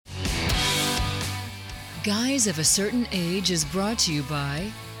Guys of a Certain Age is brought to you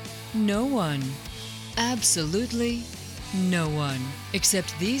by no one. Absolutely no one.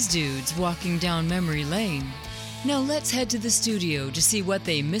 Except these dudes walking down memory lane. Now let's head to the studio to see what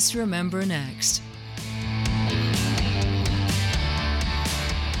they misremember next.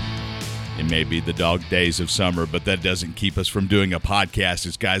 It may be the dog days of summer, but that doesn't keep us from doing a podcast.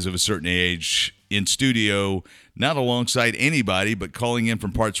 It's Guys of a Certain Age in studio, not alongside anybody, but calling in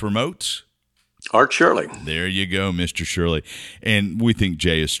from parts remote. Art Shirley. There you go, Mr. Shirley. And we think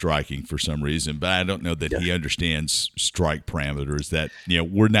Jay is striking for some reason, but I don't know that he understands strike parameters, that,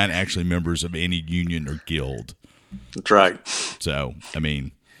 we're not actually members of any union or guild. That's right. So, I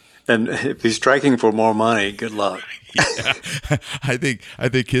mean. And if he's striking for more money, good luck. Yeah. I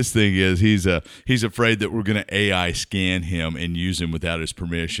think his thing is he's afraid that we're going to AI scan him and use him without his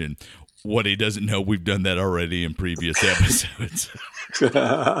permission. What he doesn't know, we've done that already in previous episodes.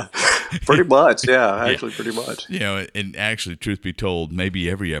 Pretty much, yeah. Actually, pretty much. And actually, truth be told, maybe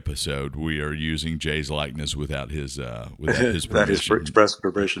every episode we are using Jay's likeness without his permission. Without his express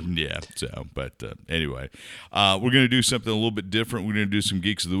permission. Yeah. So, but anyway, we're going to do something a little bit different. We're going to do some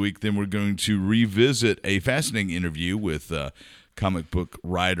Geeks of the Week. Then we're going to revisit a fascinating interview with comic book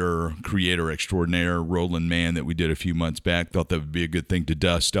writer, creator extraordinaire, Roland Mann, that we did a few months back. Thought that would be a good thing to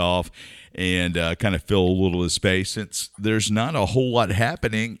dust off and kind of fill a little of space, since there's not a whole lot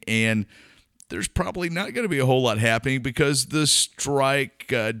happening, and there's probably not going to be a whole lot happening because the strike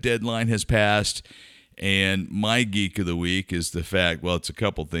deadline has passed. And my Geek of the Week is the fact, well, it's a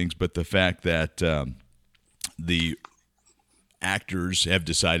couple things, but the fact that the actors have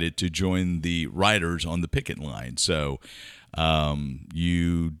decided to join the writers on the picket line. So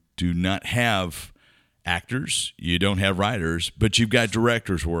you do not have actors, you don't have writers, but you've got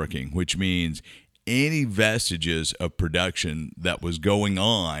directors working, which means any vestiges of production that was going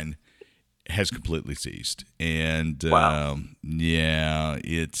on has completely ceased. And wow.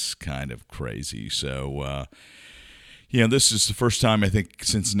 It's kind of crazy. So, this is the first time, I think,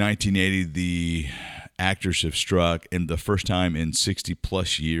 since 1980 the actors have struck, and the first time in 60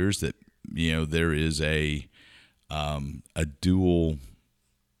 plus years that, there is a dual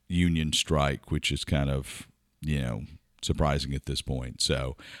union strike, which is kind of, surprising at this point.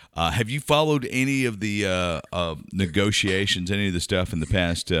 So, have you followed any of the negotiations, any of the stuff in the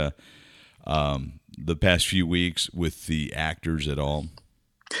past few weeks with the actors at all?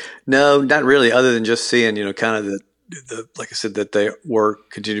 No, not really, other than just seeing, kind of the like I said, that they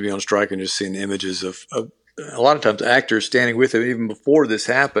continue to be on strike, and just seeing images of a lot of times actors standing with them even before this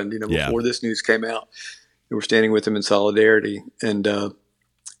happened, before this news came out. We're standing with them in solidarity, and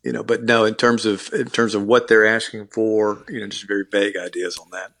but no, in terms of what they're asking for, just very vague ideas on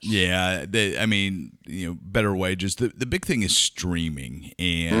that. Yeah, better wages. The big thing is streaming,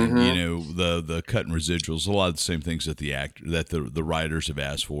 and the cut and residuals. A lot of the same things that the writers have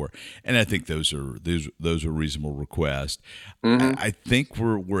asked for, and I think those are reasonable requests. Mm-hmm. I think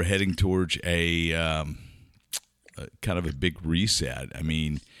we're heading towards a kind of a big reset. I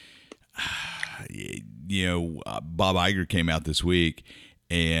mean. Bob Iger came out this week,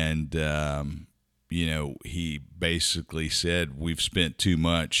 and he basically said we've spent too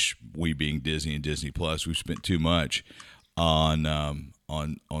much. We being Disney and Disney Plus, we've spent too much on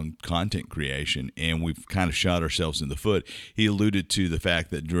content creation, and we've kind of shot ourselves in the foot. He alluded to the fact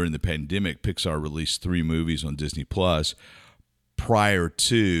that during the pandemic, Pixar released 3 movies on Disney Plus prior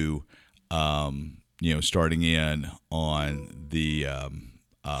to starting in on the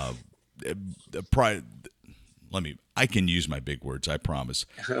I can use my big words, I promise.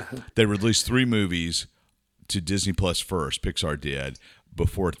 They released 3 movies to Disney Plus first, Pixar did,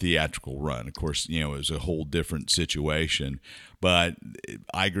 before a theatrical run. Of course, it was a whole different situation. But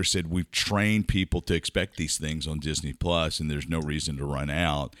Iger said, we've trained people to expect these things on Disney Plus, and there's no reason to run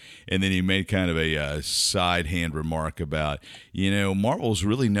out. And then he made kind of a side hand remark about, Marvel's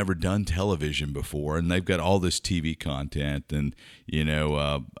really never done television before, and they've got all this TV content. And,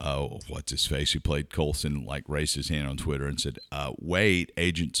 what's his face, who played Coulson, raised his hand on Twitter and said, wait,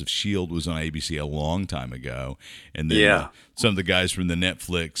 Agents of S.H.I.E.L.D. was on ABC a long time ago. And then some of the guys from the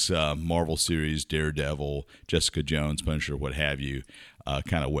Netflix Marvel series, Daredevil, Jessica Jones, Punisher, what have you,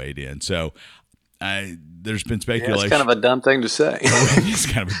 kind of weighed in. So there's been speculation. Yeah, it's kind of a dumb thing to say. It's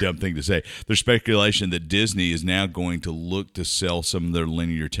kind of a dumb thing to say. There's speculation that Disney is now going to look to sell some of their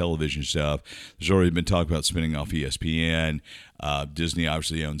linear television stuff. There's already been talk about spinning off ESPN. Disney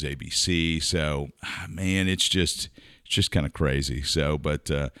obviously owns ABC. So, man, it's just kind of crazy. So, but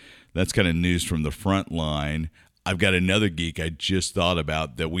that's kind of news from the front line. I've got another geek I just thought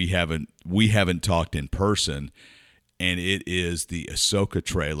about that we haven't talked in person. and it is the Ahsoka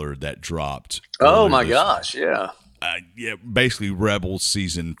trailer that dropped. Oh my gosh, yeah. Yeah, basically Rebels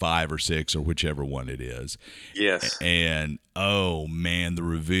season 5 or 6 or whichever one it is. Yes. And oh man, the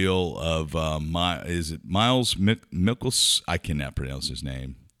reveal of is it Miles Mikkels? I cannot pronounce his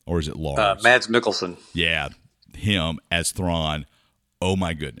name, or is it Lars? Mads Mikkelsen. Yeah, him as Thrawn. Oh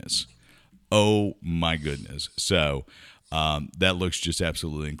my goodness. Oh my goodness. So that looks just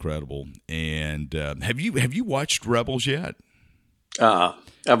absolutely incredible. And have you watched Rebels yet?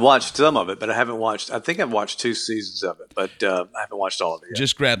 I've watched some of it, but I haven't watched. I think I've watched 2 seasons of it, but I haven't watched all of it yet.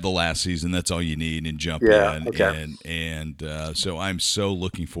 Just grab the last season. That's all you need, and jump in. Okay. And so I'm so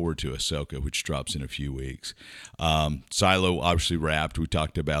looking forward to Ahsoka, which drops in a few weeks. Silo obviously wrapped. We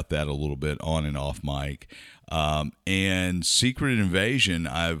talked about that a little bit on and off mic. And Secret Invasion,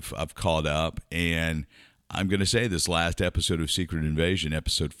 I've caught up, and I'm going to say this last episode of Secret Invasion,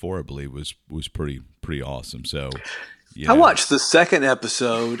 episode 4, I believe, was pretty awesome. So. I watched the second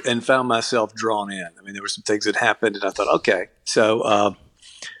episode and found myself drawn in. I mean, there were some things that happened, and I thought, okay, so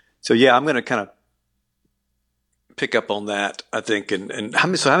yeah, I'm going to kind of pick up on that, I think. And how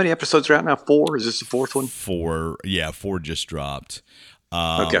many episodes are out now? 4? Is this the 4th one? 4, yeah, 4 just dropped.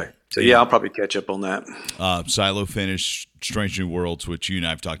 Okay. So, yeah, I'll probably catch up on that. Silo finished Strange New Worlds, which you and I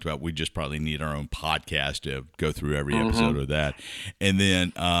have talked about. We just probably need our own podcast to go through every episode of that. And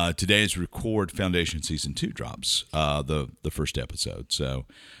then today's record Foundation Season 2 drops, the first episode. So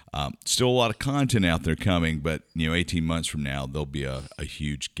still a lot of content out there coming, but 18 months from now, there'll be a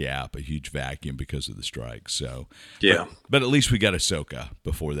huge gap, a huge vacuum because of the strike. So yeah. But at least we got Ahsoka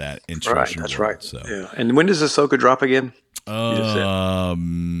before that. Right, that's right. So. Yeah. And when does Ahsoka drop again? 1st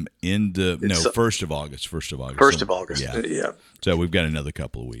of August. 1st of August. Yeah. So we've got another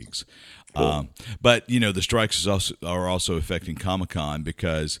couple of weeks. Cool. But the strikes are also affecting Comic-Con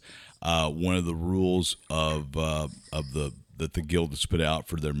because one of the rules of that the guild has put out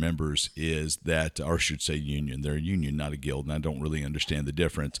for their members is that, or I should say union. They're a union, not a guild, and I don't really understand the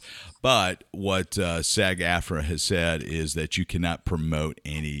difference. But what SAG-AFTRA has said is that you cannot promote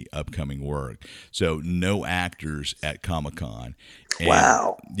any upcoming work. So no actors at Comic-Con.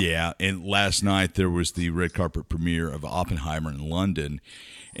 Wow. Yeah, and last night there was the red carpet premiere of Oppenheimer in London,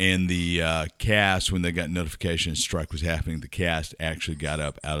 and the cast, when they got notification strike was happening, the cast actually got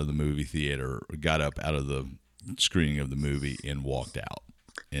up out of the movie theater, got up out of the screening of the movie and walked out.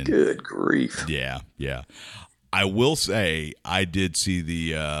 And good grief. Yeah. I will say I did see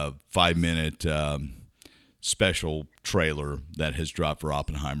the 5-minute special trailer that has dropped for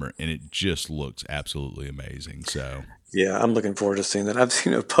Oppenheimer, and it just looks absolutely amazing. So yeah, I'm looking forward to seeing that. I've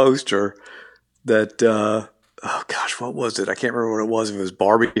seen a poster that oh gosh, what was it? I can't remember what it was. If it was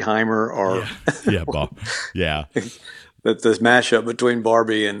Barbieheimer or yeah. That this mashup between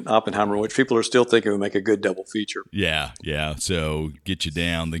Barbie and Oppenheimer, which people are still thinking would make a good double feature. Yeah. So get you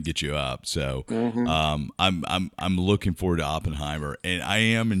down, then get you up. So I'm looking forward to Oppenheimer, and I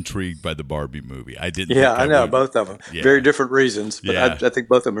am intrigued by the Barbie movie. I didn't. Yeah, I know both of them. Yeah. Very different reasons, but I think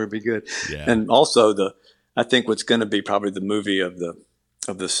both of them would be good. Yeah. And also I think what's going to be probably the movie of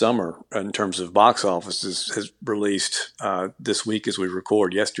the summer in terms of box office has released this week as we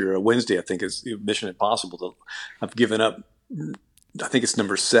record. Yesterday, Wednesday, I think, is Mission Impossible. I've given up. I think it's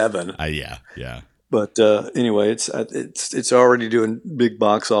number 7. Yeah. But anyway, it's already doing big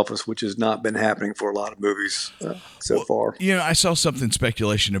box office, which has not been happening for a lot of movies so far. I saw something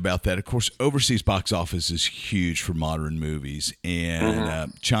speculation about that. Of course, overseas box office is huge for modern movies,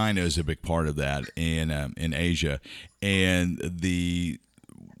 and China is a big part of that, and in Asia, and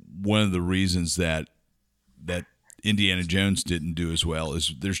one of the reasons that Indiana Jones didn't do as well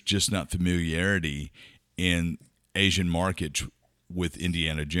is there's just not familiarity in Asian markets with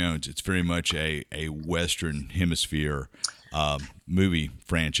Indiana Jones. It's very much a Western Hemisphere movie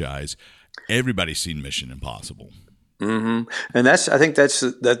franchise. Everybody's seen Mission Impossible. Mm-hmm. And I think that's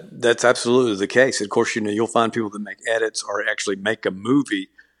absolutely the case. Of course, you'll find people that make edits or actually make a movie.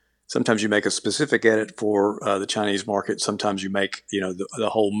 Sometimes you make a specific edit for the Chinese market. Sometimes you make the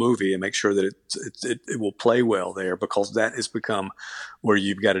whole movie and make sure that it will play well there, because that has become where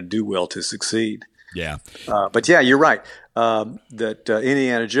you've got to do well to succeed. Yeah. But yeah, you're right. That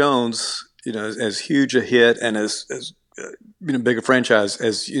Indiana Jones, as huge a hit and as big a franchise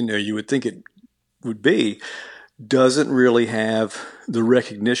as you would think it would be, doesn't really have the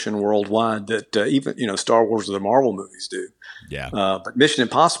recognition worldwide that even Star Wars or the Marvel movies do. Yeah. But Mission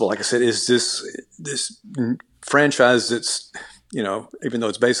Impossible, like I said, is this franchise that's even though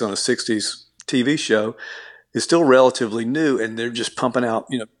it's based on a '60s TV show, is still relatively new, and they're just pumping out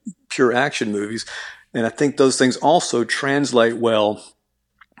pure action movies. And I think those things also translate well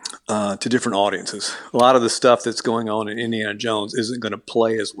to different audiences. A lot of the stuff that's going on in Indiana Jones isn't going to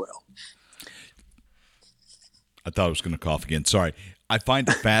play as well. I thought I was going to cough again. Sorry. I find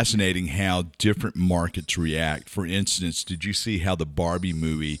it fascinating how different markets react. For instance, did you see how the Barbie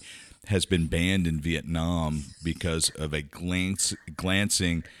movie has been banned in Vietnam because of a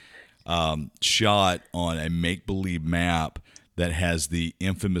glancing shot on a make-believe map that has the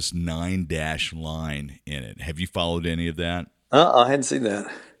infamous 9- line in it? Have you followed any of that? I hadn't seen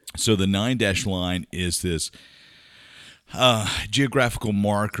that. So the 9- line is this geographical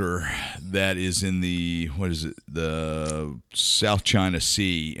marker that is in the South China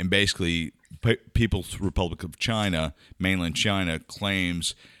Sea, and basically People's Republic of China, mainland China,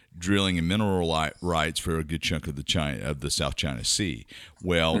 claims drilling and mineral rights for a good chunk of the South China Sea.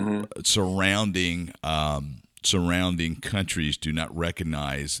 Well, surrounding countries do not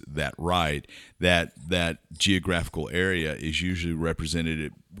recognize that right. That geographical area is usually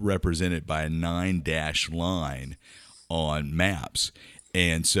represented by a 9- line on maps.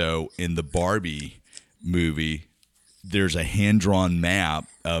 And so in the Barbie movie, there's a hand-drawn map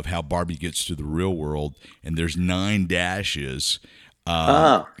of how Barbie gets to the real world, and there's 9 dashes,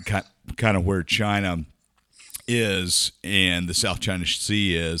 kind of where China is and the South China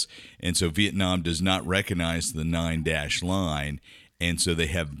Sea is, and so Vietnam does not recognize the 9- line, and so they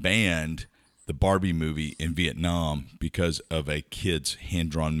have banned the Barbie movie in Vietnam because of a kid's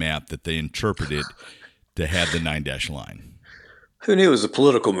hand-drawn map that they interpreted to have the 9- line. Who knew it was a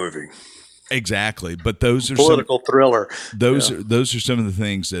political movie? Exactly, but those are political thriller. Those are some of the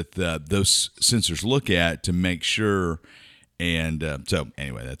things that those censors look at to make sure. And so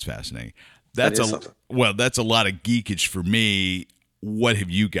anyway, that's fascinating. That's a lot of geekage for me. What have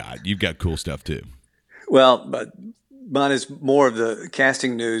you got? You've got cool stuff too. Well, but mine is more of the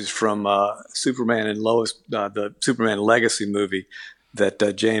casting news from Superman and Lois, the Superman Legacy movie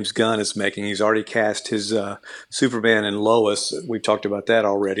that James Gunn is making. He's already cast his Superman and Lois. We've talked about that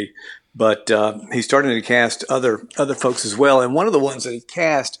already. But he's starting to cast other folks as well. And one of the ones that he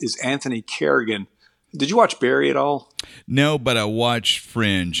cast is Anthony Kerrigan. Did you watch Barry at all? No, but I watched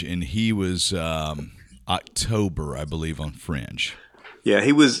Fringe, and he was October, I believe, on Fringe. Yeah,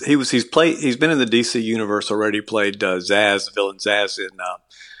 he's been in the DC universe already. Played Zaz, the villain Zaz in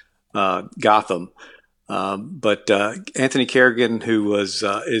Gotham. But Anthony Kerrigan, who is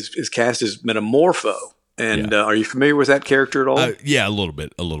cast as Metamorpho. And are you familiar with that character at all? Yeah, a little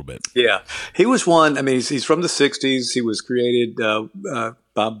bit. Yeah, he was one. I mean, he's from the '60s. He was created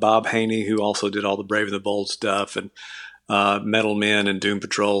by Bob Haney, who also did all the Brave and the Bold stuff and Metal Men and Doom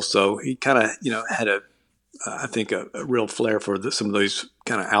Patrol. So he kind of, had I think a real flair for some of those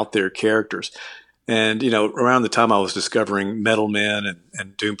kind of out there characters. And around the time I was discovering Metal Men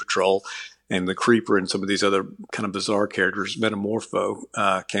and Doom Patrol and the Creeper and some of these other kind of bizarre characters, Metamorpho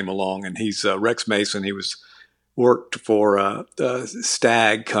came along, and he's Rex Mason. He worked for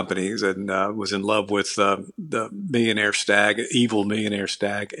Stag companies and was in love with the millionaire Stag, evil millionaire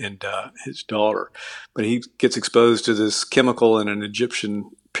Stag, and his daughter. But he gets exposed to this chemical in an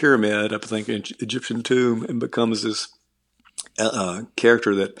Egyptian pyramid, I think Egyptian tomb, and becomes this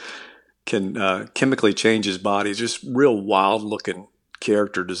character that can chemically change his body. It's just real wild looking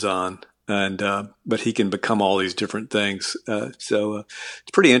character design. And but he can become all these different things. So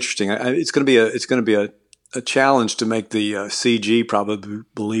it's pretty interesting. It's going to be a challenge to make the CG probably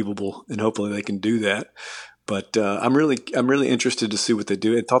believable, and hopefully they can do that. But I'm really interested to see what they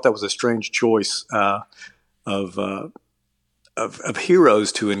do. I thought that was a strange choice of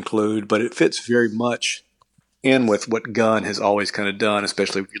heroes to include, but it fits very much in with what Gunn has always kind of done.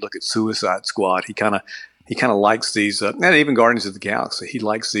 Especially if you look at Suicide Squad, he kind of likes these, and even Guardians of the Galaxy. He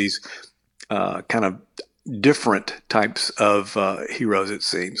likes these kind of different types of heroes, it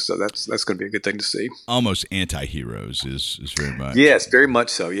seems. So that's going to be a good thing to see. Almost anti-heroes is very much. Yes, very much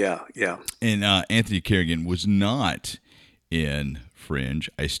so. Yeah. And Anthony Kerrigan was not in Fringe.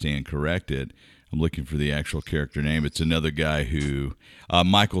 I stand corrected. I'm looking for the actual character name. It's another guy who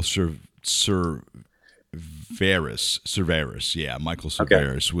Michael Cerveris. Yeah, Michael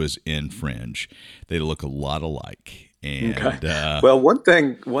Cerveris was in Fringe. They look a lot alike. And, well, one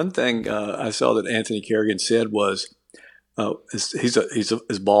thing I saw that Anthony Kerrigan said was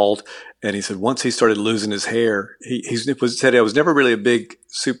he's bald, and he said once he started losing his hair, he said I was never really a big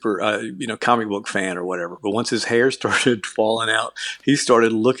super comic book fan or whatever, but once his hair started falling out, he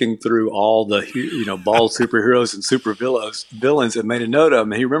started looking through all the bald superheroes and super villains and made a note of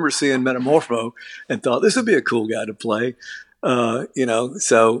them. And he remembers seeing Metamorpho and thought this would be a cool guy to play. So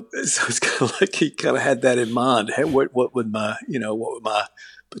it's kind of like he kind of had that in mind. Hey, what would my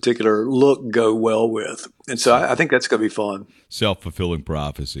particular look go well with. And so I think that's going to be fun. Self-fulfilling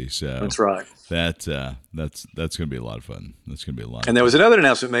prophecy. So that's right. That's going to be a lot of fun. That's going to be a lot. And there was another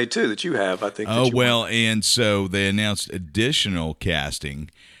announcement made too that you have, I think. And so they announced additional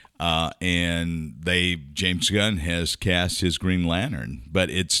casting, and James Gunn has cast his Green Lantern, but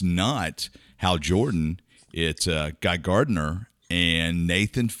it's not Hal Jordan. It's Guy Gardner, and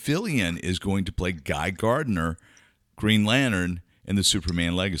Nathan Fillion is going to play Guy Gardner, Green Lantern, in the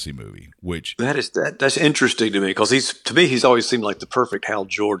Superman Legacy movie. Which that's interesting to me because he's always seemed like the perfect Hal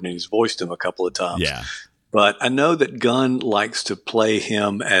Jordan, and he's voiced him a couple of times. Yeah. But I know that Gunn likes to play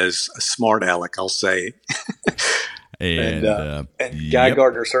him as a smart aleck, I'll say. and Guy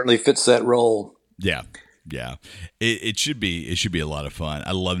Gardner certainly fits that role. Yeah. It should be a lot of fun.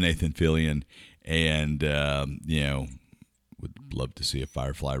 I love Nathan Fillion, and would love to see a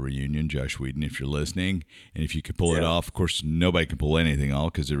Firefly reunion, Josh Whedon, if you're listening. And if you could pull it off, of course, nobody can pull anything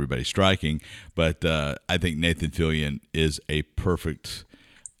off because everybody's striking. But I think Nathan Fillion is a perfect.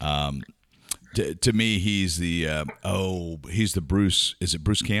 To me, he's the Bruce. Is it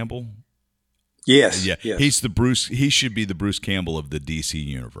Bruce Campbell? Yes. Yeah. Yes. He's the Bruce. He should be the Bruce Campbell of the DC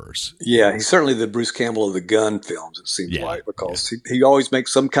universe. Yeah, he's certainly the Bruce Campbell of the Gunn films. It seems like because he always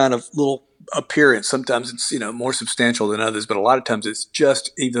makes some kind of little appearance. Sometimes it's more substantial than others, but a lot of times it's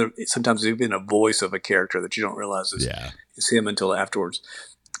just sometimes even a voice of a character that you don't realize is him until afterwards.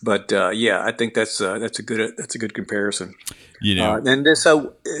 But I think that's a good comparison. And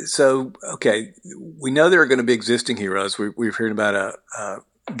so okay, we know there are going to be existing heroes. We've heard about a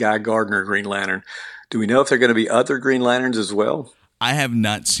Guy Gardner Green Lantern. Do we know if there are going to be other Green Lanterns as well? I have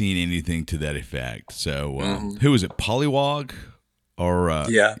not seen anything to that effect. So who is it? Pollywog? Or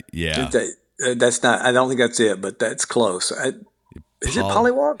that's not. I don't think that's it, but that's close. Is it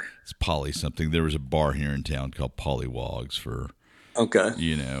Pollywog? It's Polly something. There was a bar here in town called Pollywogs for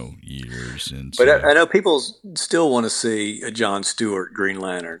years. And but I know people still want to see a John Stewart Green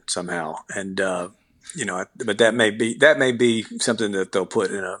Lantern somehow, and but that may be something that they'll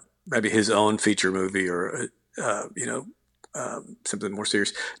put in maybe his own feature movie or something more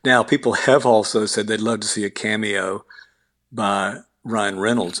serious. Now, people have also said they'd love to see a cameo by Ryan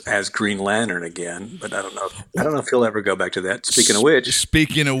Reynolds as Green Lantern again, but I don't know if he'll ever go back to that. Speaking of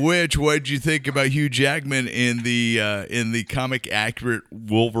which, what did you think about Hugh Jackman in the comic accurate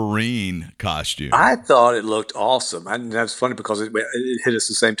Wolverine costume? I thought it looked awesome. And that's funny because it hit us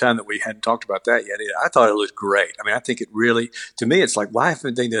the same time that we hadn't talked about that yet. I thought it looked great. I mean, I think it really, to me, it's like, why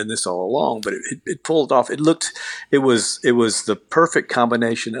haven't they done this all along? But it pulled off. It was the perfect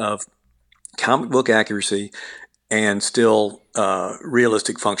combination of comic book accuracy and still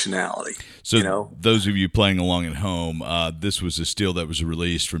realistic functionality. So those of you playing along at home, this was a still that was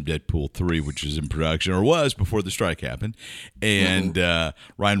released from Deadpool 3, which is in production, or was before the strike happened. And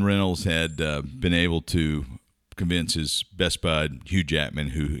Ryan Reynolds had been able to convince his best bud, Hugh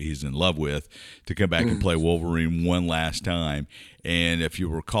Jackman, who he's in love with, to come back and play Wolverine one last time. And if you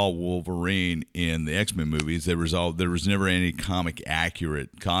recall Wolverine in the X-Men movies, there was never any comic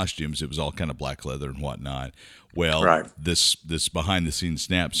accurate costumes. It was all kind of black leather and whatnot. Well, this behind the scenes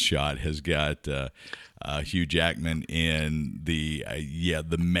snapshot has got Hugh Jackman in the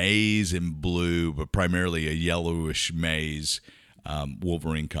maize and blue, but primarily a yellowish maize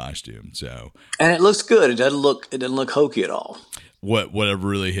Wolverine costume. So, and it looks good. It doesn't look hokey at all. What I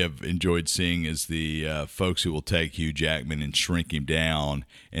really have enjoyed seeing is the folks who will take Hugh Jackman and shrink him down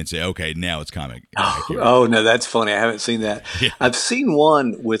and say, okay, now it's comic. Oh, no, that's funny. I haven't seen that. Yeah. I've seen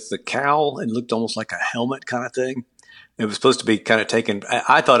one with the cowl and looked almost like a helmet kind of thing. It was supposed to be kind of taken.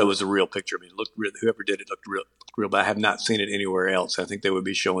 I thought it was a real picture. I mean, it looked real. Whoever did it looked real, but I have not seen it anywhere else. I think they would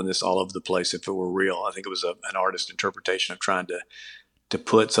be showing this all over the place if it were real. I think it was an artist interpretation of trying to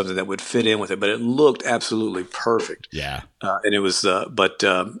put something that would fit in with it, but it looked absolutely perfect. Yeah. And it was, but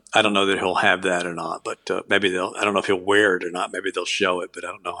I don't know that he'll have that or not, but maybe I don't know if he'll wear it or not. Maybe they'll show it, but I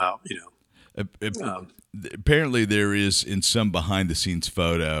don't know how, apparently there is in some behind the scenes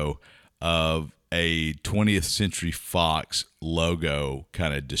photo of a 20th Century Fox logo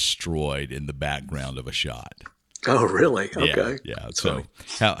kind of destroyed in the background of a shot. Oh, really? Okay. Yeah. That's so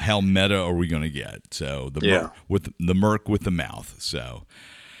how meta are we going to get? So the Merc with the mouth. So,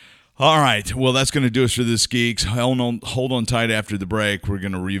 all right. Well, that's going to do us for this, geeks. Hold on tight after the break. We're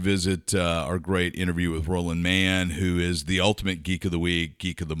going to revisit our great interview with Roland Mann, who is the ultimate geek of the week,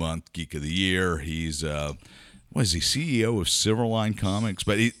 geek of the month, geek of the year. He's CEO of Silverline Comics,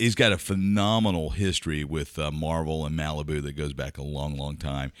 but he's got a phenomenal history with Marvel and Malibu that goes back a long, long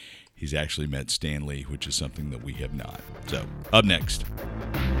time. He's actually met Stan Lee, which is something that we have not. So, up next.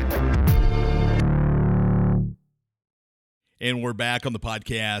 And we're back on the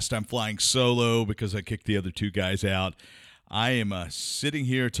podcast. I'm flying solo because I kicked the other two guys out. I am sitting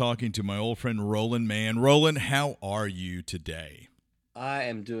here talking to my old friend Roland Mann. Roland, how are you today? I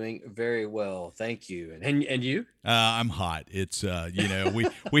am doing very well, thank you. And you? I'm hot. It's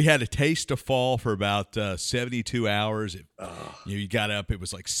we had a taste of fall for about 72 hours. You got up, it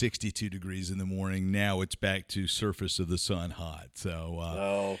was like 62 degrees in the morning. Now it's back to surface of the sun hot.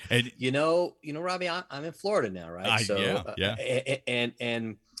 So and Robbie, I'm in Florida now, right? Yeah.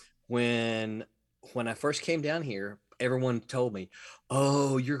 And when I first came down here, everyone told me,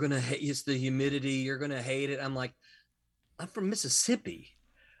 "Oh, you're gonna hate it's the humidity. You're gonna hate it." I'm like, I'm from Mississippi.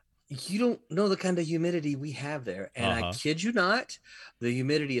 You don't know the kind of humidity we have there. And I kid you not, the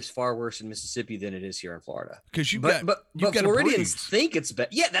humidity is far worse in Mississippi than it is here in Florida. Because but Floridians think it's better.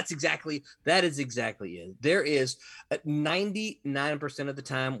 Yeah, that is exactly it. There is 99% of the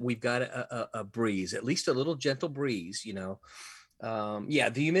time we've got a breeze, at least a little gentle breeze,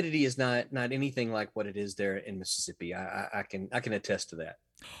 the humidity is not anything like what it is there in Mississippi. I can attest to that.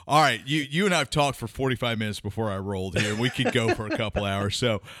 All right, you and I have talked for 45 minutes before I rolled here. We could go for a couple hours.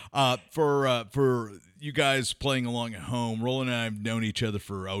 So for you guys playing along at home, Roland and I have known each other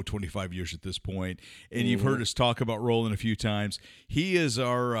for 25 years at this point, and you've heard us talk about Roland a few times. He is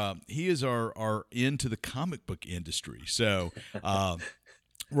our into the comic book industry. So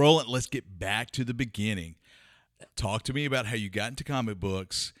Roland, let's get back to the beginning. Talk to me about how you got into comic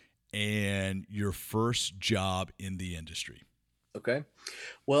books and your first job in the industry. Okay.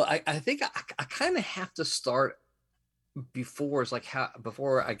 Well, I think I kind of have to start before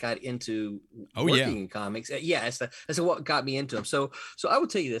I got into working in comics. That's what got me into them. So I will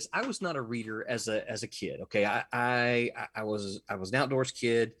tell you this: I was not a reader as a kid. Okay, I was an outdoors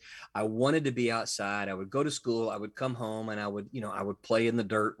kid. I wanted to be outside. I would go to school. I would come home and I would play in the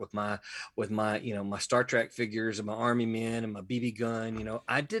dirt with my my Star Trek figures and my Army men and my BB gun.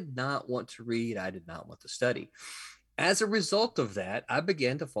 I did not want to read. I did not want to study. As a result of that, I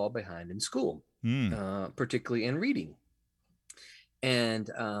began to fall behind in school, particularly in reading.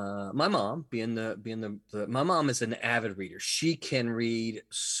 And my mom, my mom is an avid reader. She can read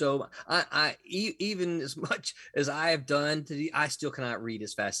so. I even as much as I have done I still cannot read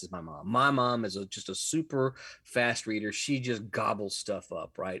as fast as my mom. My mom is just a super fast reader. She just gobbles stuff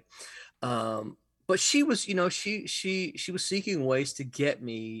up, right? But she was, she was seeking ways to get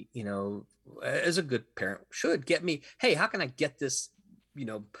me, as a good parent should get me. Hey, how can I get this,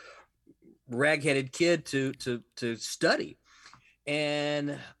 rag-headed kid to study?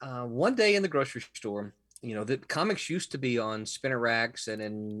 And one day in the grocery store, the comics used to be on spinner racks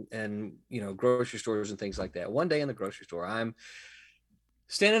and grocery stores and things like that. One day in the grocery store, I'm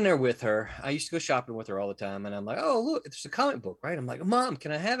standing there with her. I used to go shopping with her all the time. And I'm like, oh, look, it's a comic book, right? I'm like, Mom,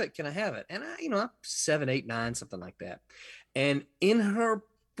 can I have it? Can I have it? And I'm 7, 8, 9, something like that. And in her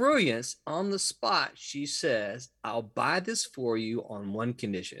brilliance, on the spot, she says, I'll buy this for you on one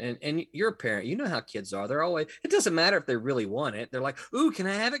condition. And you're a parent. You know how kids are. They're always, it doesn't matter if they really want it. They're like, ooh, can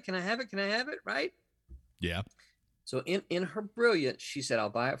I have it? Can I have it? Can I have it? Right? Yeah. So in her brilliance, she said, I'll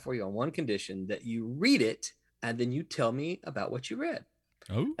buy it for you on one condition, that you read it and then you tell me about what you read.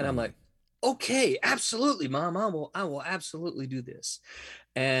 Oh. And I'm like, okay, absolutely, Mom. I will absolutely do this.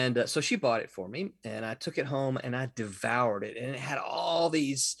 And so she bought it for me, and I took it home and I devoured it. And it had all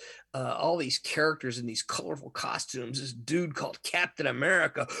these characters in these colorful costumes. This dude called Captain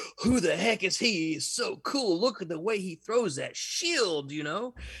America. Who the heck is he? He's so cool. Look at the way he throws that shield,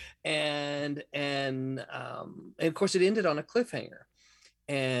 And of course, it ended on a cliffhanger.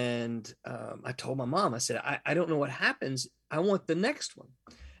 And I told my mom, I said, I don't know what happens. I want the next one.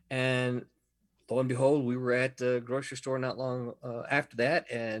 And lo and behold, we were at the grocery store not long after that.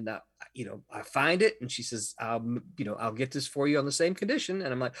 And, I find it. And she says, I'll get this for you on the same condition.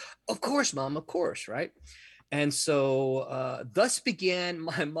 And I'm like, of course, Mom, of course. Right. And so thus began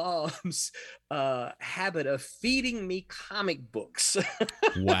my mom's habit of feeding me comic books.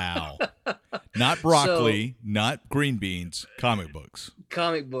 Wow. Not broccoli, not green beans, comic books.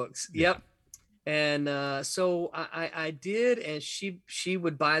 Comic books. Yeah. Yep. And so I did, and she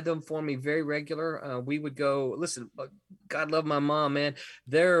would buy them for me very regular. We would go, listen, God love my mom, man.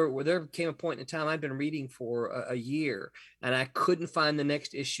 There came a point in time I'd been reading for a year, and I couldn't find the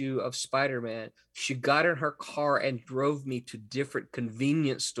next issue of Spider-Man. She got in her car and drove me to different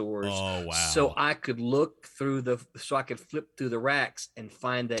convenience stores. Oh, wow. So I could flip through the racks and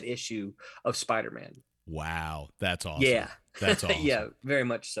find that issue of Spider-Man. Wow, that's awesome. Yeah. That's awesome. Yeah, very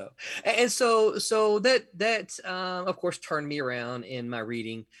much so. And so that of course turned me around in my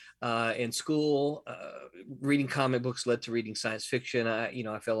reading. in school. Reading comic books led to reading science fiction.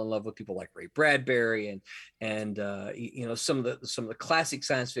 I fell in love with people like Ray Bradbury and some of the classic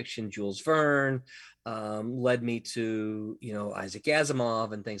science fiction, Jules Verne, led me to Isaac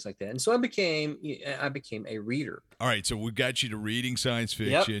Asimov and things like that. And so I became a reader. All right, so we've got you to reading science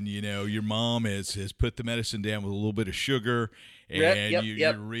fiction. Yep. Your mom has put the medicine down with a little bit of sugar, and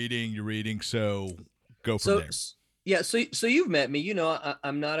you're reading. So go from there. Yeah, so you've met me.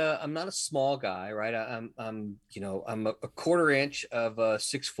 I'm not a small guy, right? I'm a quarter inch of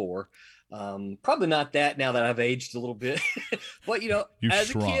 6'4". Probably not that now that I've aged a little bit, but as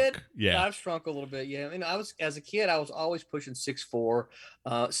shrunk. A kid, yeah, I've shrunk a little bit. Yeah, as a kid, I was always pushing 6'4".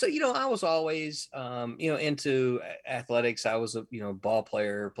 So I was always into athletics. I was a ball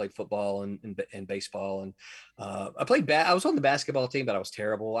player, played football and baseball, and I played I was on the basketball team, but I was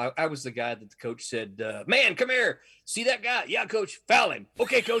terrible. I was the guy that the coach said, "Man, come here, see that guy? Yeah, coach, foul him.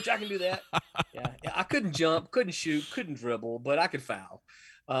 Okay, coach, I can do that." yeah, I couldn't jump, couldn't shoot, couldn't dribble, but I could foul.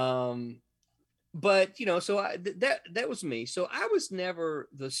 But so that was me. So I was never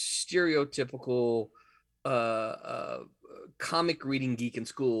the stereotypical comic reading geek in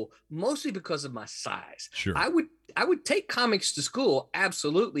school, mostly because of my size. Sure. I would take comics to school,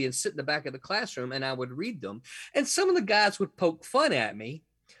 absolutely, and sit in the back of the classroom and I would read them. And some of the guys would poke fun at me,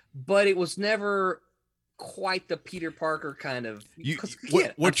 but it was never quite the Peter Parker kind of.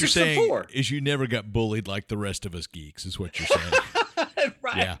 What you're saying is you never got bullied like the rest of us geeks, is what you're saying.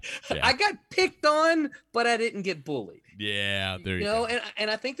 Right. Yeah. I got picked on, but I didn't get bullied. Yeah, there you go.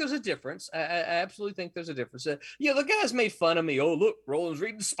 And I think there's a difference. I absolutely think there's a difference. The guys made fun of me. Oh, look, Roland's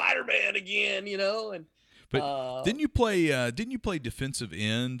reading Spider-Man again. But didn't you play defensive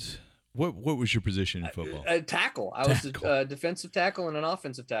end? What was your position in football? Tackle. I was a defensive tackle and an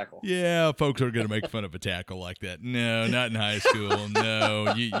offensive tackle. Yeah, folks are going to make fun of a tackle like that. No, not in high school.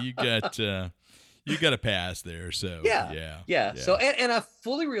 No, you got. You got a pass there, so yeah. So and I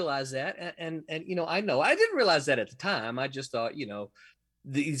fully realize that, and I know I didn't realize that at the time. I just thought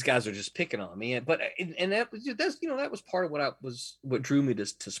these guys are just picking on me, but that was part of what drew me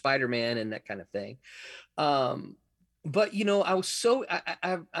to Spider-Man and that kind of thing. But I was so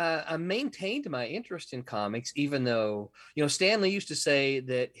I maintained my interest in comics, even though Stan Lee used to say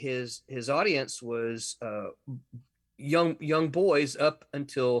that his audience was young boys up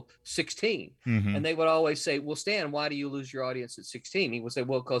until 16. Mm-hmm. And they would always say, well, Stan, why do you lose your audience at 16? He would say,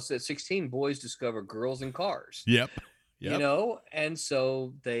 well, because at 16 boys discover girls and cars. Yep. And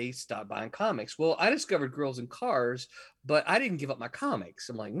so they stopped buying comics. Well, I discovered girls and cars, but I didn't give up my comics.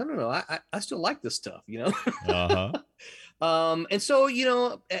 I'm like, no, I still like this stuff, Uh-huh. And so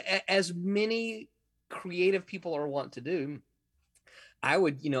as many creative people are wont to do, I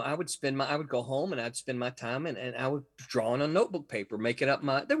would go home and I'd spend my time and I would draw on a notebook paper, making up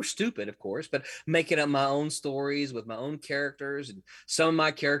they were stupid, of course, but making up my own stories with my own characters, and some of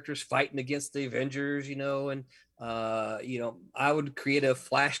my characters fighting against the Avengers, and I would create a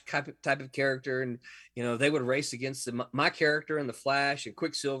Flash type of character, and they would race against my character and the Flash and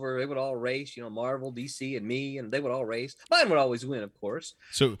Quicksilver. They would all race, Marvel, DC, and me, and they would all race. Mine would always win, of course.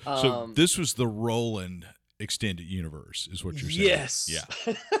 So this was the Roland extended universe, is what you're saying. Yes. Yeah.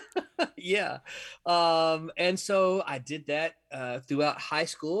 Yeah. And so I did that throughout high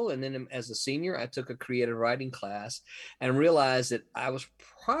school, and then as a senior I took a creative writing class and realized that I was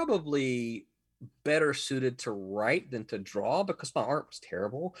probably better suited to write than to draw because my art was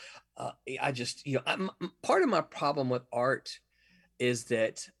terrible. I just part of my problem with art is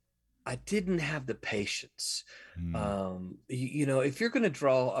that I didn't have the patience. If you're going to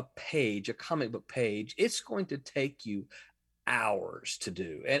draw a comic book page, it's going to take you hours to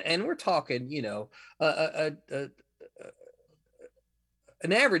do. And we're talking,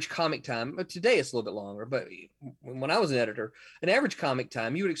 an average comic time. Today it's a little bit longer, but when I was an editor, an average comic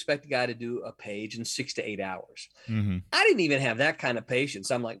time, you would expect a guy to do a page in 6 to 8 hours. Mm-hmm. I didn't even have that kind of patience.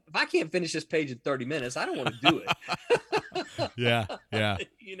 I'm like, if I can't finish this page in 30 minutes, I don't want to do it. Yeah.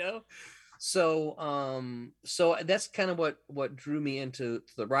 So that's kind of what drew me into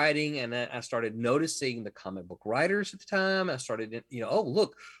the writing, and I started noticing the comic book writers at the time. I started, oh,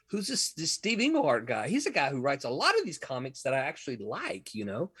 look, who's this Steve Englehart guy? He's a guy who writes a lot of these comics that I actually like,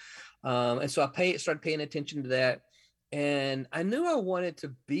 and so I started paying attention to that, and I knew I wanted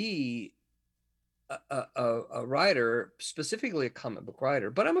to be a writer, specifically a comic book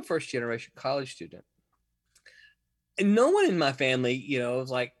writer, but I'm a first generation college student. And no one in my family, was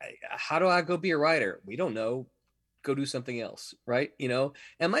like, how do I go be a writer? We don't know. Go do something else. Right.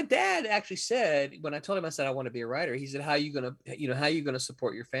 And my dad actually said, when I told him, I said, I want to be a writer. He said, how are you going to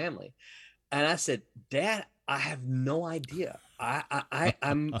support your family? And I said, Dad, I have no idea.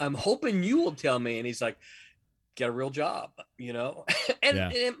 I'm hoping you will tell me. And he's like, get a real job, you know?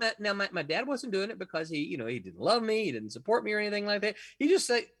 and now my dad wasn't doing it because he didn't love me. He didn't support me or anything like that. He just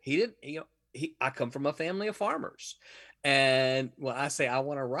said he didn't, I come from a family of farmers. And when I say I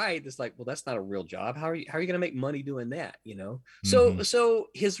want to write, it's like, well, that's not a real job. How are you going to make money doing that? So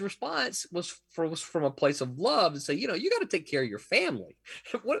his response was from a place of love to say, you got to take care of your family.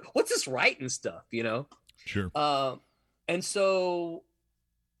 What's this writing stuff, Sure. And so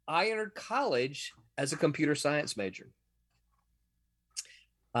I entered college as a computer science major.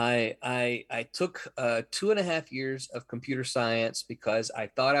 I took 2.5 years of computer science because I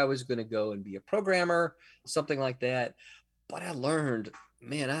thought I was going to go and be a programmer, something like that. But I learned,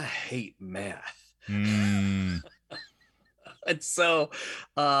 man, I hate math. And so,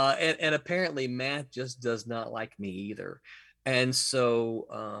 and apparently math just does not like me either. And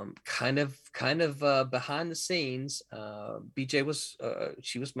so, kind of behind the scenes, BJ was,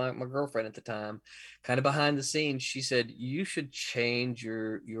 she was my girlfriend at the time. Kind of behind the scenes, she said, "You should change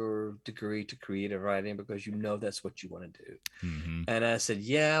your degree to creative writing because that's what you want to do." Mm-hmm. And I said,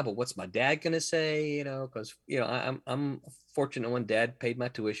 "Yeah, but what's my dad gonna say?" Because I'm fortunate when Dad paid my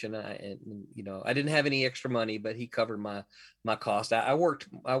tuition. I didn't have any extra money, but he covered my cost. I worked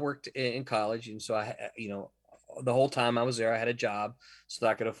in college, and so the whole time I was there, I had a job so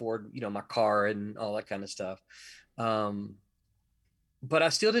that I could afford, my car and all that kind of stuff. But I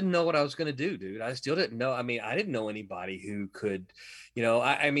still didn't know what I was going to do, dude. I still didn't know. I mean, I didn't know anybody who could,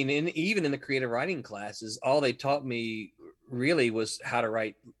 even in the creative writing classes, all they taught me really was how to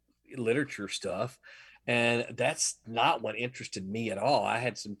write literature stuff. And that's not what interested me at all. I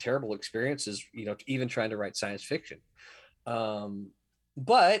had some terrible experiences, even trying to write science fiction.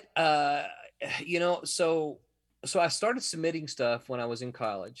 So I started submitting stuff when I was in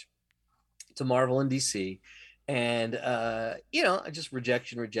college to Marvel and DC, and just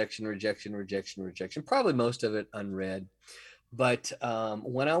rejection, probably most of it unread. But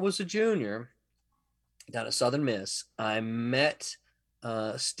when I was a junior down at Southern Miss, I met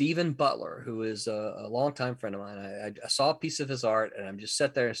Stephen Butler, who is a longtime friend of mine. I saw a piece of his art, and I'm just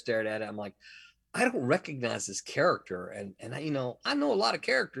sat there and stared at it. I'm like, I don't recognize this character. And I know a lot of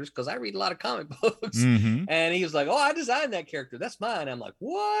characters because I read a lot of comic books. Mm-hmm. And he was like, "Oh, I designed that character. That's mine." I'm like,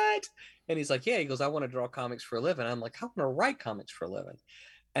 "What?" And he's like, "Yeah." He goes, "I want to draw comics for a living." I'm like, "I want to write comics for a living."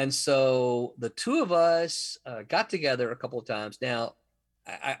 And so the two of us got together a couple of times. Now,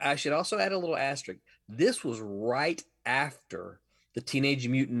 I should also add a little asterisk. This was right after the Teenage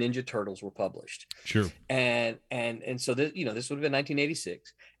Mutant Ninja Turtles were published. Sure. And so this would have been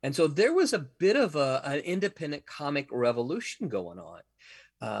 1986. And so there was a bit of an independent comic revolution going on.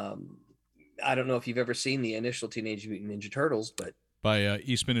 I don't know if you've ever seen the initial Teenage Mutant Ninja Turtles, but by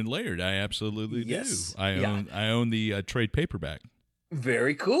Eastman and Laird, I absolutely do. I own the trade paperback.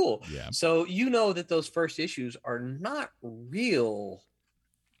 Very cool. Yeah. So that those first issues are not real.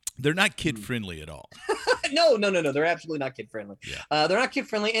 They're not kid friendly at all. No. They're absolutely not kid friendly. Yeah. They're not kid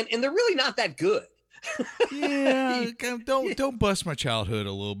friendly, and they're really not that good. Yeah, don't bust my childhood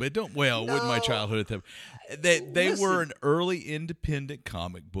a little bit. With my childhood, they were an early independent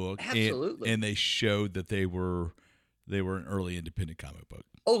comic book. Absolutely, and they showed that they were an early independent comic book.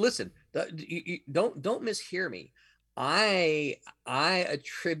 Oh, listen, don't mishear me. I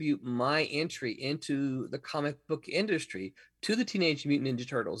attribute my entry into the comic book industry to the Teenage Mutant Ninja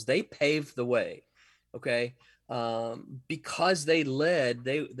Turtles. They paved the way, okay? Because they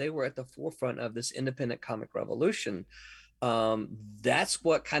were at the forefront of this independent comic revolution. That's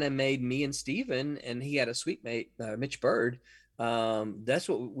what kind of made me and Steven, and he had a sweet mate, Mitch Bird. That's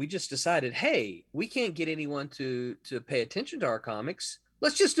what we just decided. Hey, we can't get anyone to pay attention to our comics.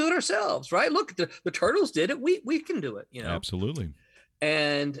 Let's just do it ourselves, right? Look, the Turtles did it. We can do it, Absolutely.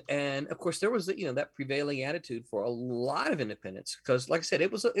 And of course there was that prevailing attitude for a lot of independents because, like I said,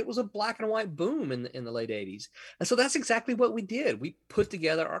 it was a black and white boom in the late 80s, and so that's exactly what we did. We put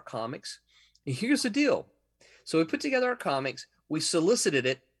together our comics. And here's the deal: so we put together our comics. We solicited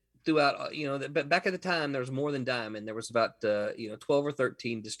it throughout. But back at the time, there was more than Diamond. There was about 12 or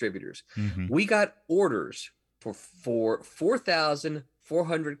 13 distributors. Mm-hmm. We got orders for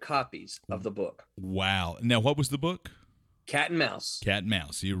 4,400 copies of the book. Wow! Now, what was the book? Cat and Mouse. Cat and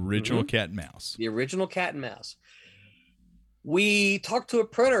Mouse, the original Cat and Mouse. The original Cat and Mouse. We talked to a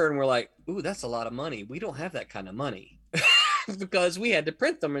printer and we're like, "Ooh, that's a lot of money. We don't have that kind of money." Because we had to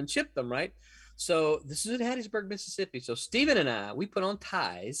print them and ship them, right? So this is in Hattiesburg, Mississippi. So Stephen and I, we put on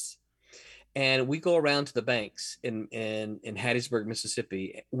ties and we go around to the banks in Hattiesburg,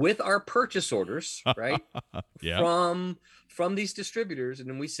 Mississippi with our purchase orders, right? Yeah. From these distributors. And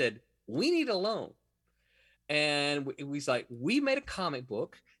then we said, we need a loan. And we like, we made a comic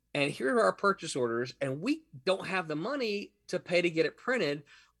book, and here are our purchase orders, and we don't have the money to pay to get it printed.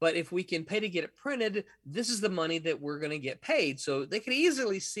 But if we can pay to get it printed, this is the money that we're going to get paid. So they could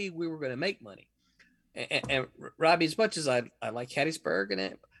easily see we were going to make money. And Robbie, as much as I like Hattiesburg,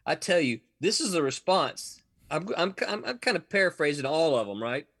 and I tell you, this is the response. I'm kind of paraphrasing all of them,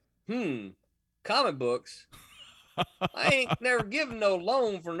 right? Comic books. I ain't never given no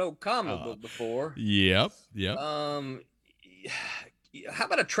loan for no comic book before. Yep. How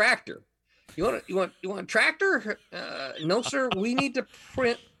about a tractor? You want a tractor? No, sir. We need to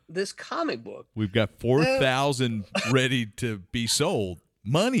print this comic book. We've got 4,000 ready to be sold.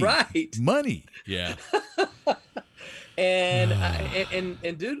 Money, right? Money, yeah. and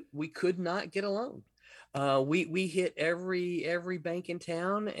dude, we could not get a loan. We hit every bank in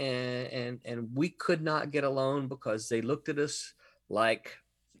town, and we could not get a loan because they looked at us like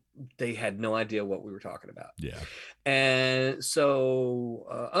they had no idea what we were talking about. Yeah. And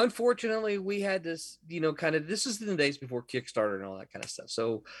so, unfortunately, we had this, kind of, this is in the days before Kickstarter and all that kind of stuff.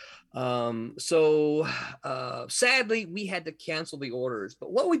 So, sadly, we had to cancel the orders.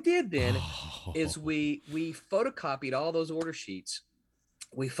 But what we did then is we photocopied all those order sheets.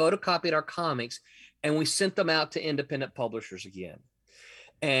 We photocopied our comics, and we sent them out to independent publishers again.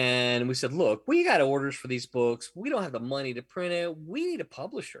 And we said, look, we got orders for these books. We don't have the money to print it. We need a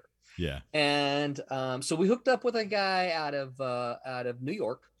publisher. Yeah. And so we hooked up with a guy out of New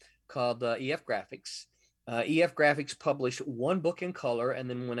York called EF Graphics. EF Graphics published one book in color and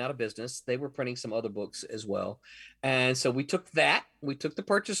then went out of business. They were printing some other books as well. And so we took that. We took the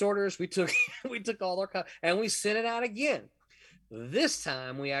purchase orders. We took all our and we sent it out again. This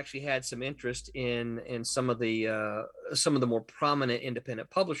time we actually had some interest in some of the more prominent independent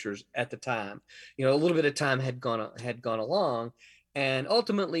publishers at the time. A little bit of time had gone along, and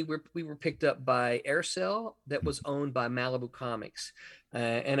ultimately we were picked up by Aircell, that was owned by Malibu Comics,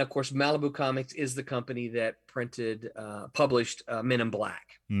 and of course Malibu Comics is the company that published Men in Black.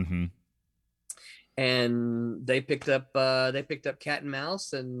 Mm-hmm. And they picked up Cat and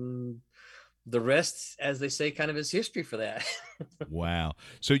Mouse, and the rest, as they say, kind of is history for that. Wow.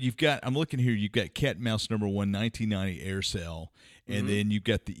 So I'm looking here, you've got Cat and Mouse number 1, 1990 Aircell, and then you've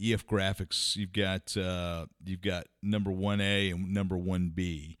got the EF Graphics. You've got number 1A and number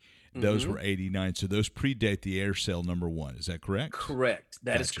 1B. Those were 89. So those predate the Aircell number 1. Is that correct? Correct.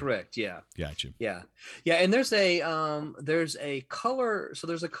 That is correct. Yeah. Gotcha. Yeah. Yeah. And there's a color. So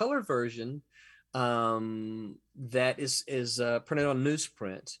there's a color version that is printed on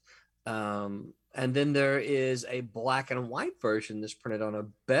newsprint. And then there is a black and white version that's printed on a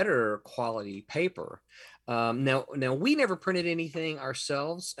better quality paper. Now we never printed anything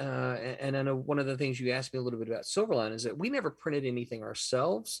ourselves. And I know one of the things you asked me a little bit about Silverline is that we never printed anything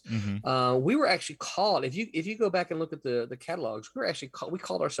ourselves. Mm-hmm. We were actually called, if you go back and look at the catalogs, we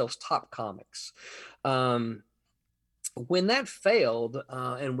called ourselves Top Comics. When that failed,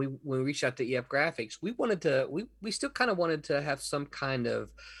 and when we reached out to EF Graphics, we still kind of wanted to have some kind of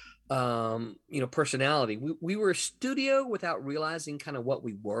personality. We were a studio without realizing kind of what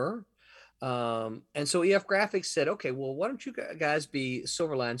we were. And so EF Graphics said, okay, well, why don't you guys be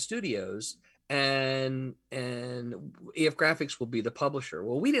Silverline Studios, and EF Graphics will be the publisher.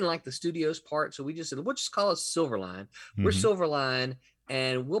 Well, we didn't like the studios part, so we just said, we'll just call us Silverline. Mm-hmm. We're Silverline,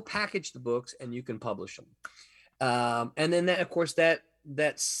 and we'll package the books and you can publish them. And then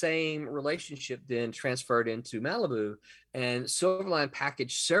that same relationship then transferred into Malibu, and Silverline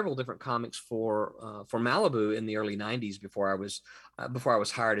packaged several different comics for Malibu in the early 90s before I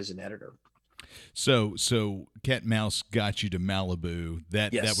was hired as an editor. So Cat and Mouse got you to Malibu.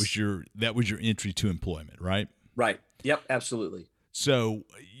 That was your entry to employment, right? Right. Yep. Absolutely. So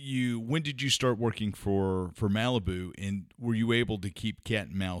when did you start working for Malibu, and were you able to keep Cat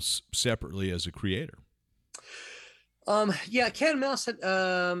and Mouse separately as a creator? Yeah, Cat and Mouse had,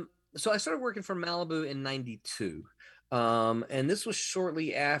 so I started working for Malibu in 92. And this was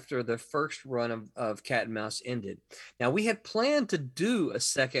shortly after the first run of Cat and Mouse ended. Now, we had planned to do a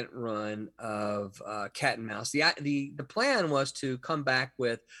second run of Cat and Mouse. The plan was to come back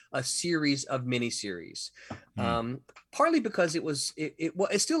with a series of miniseries, partly because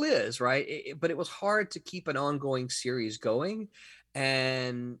it still is, right? But it was hard to keep an ongoing series going.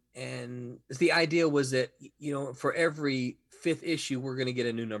 And the idea was that, for every fifth issue, we're going to get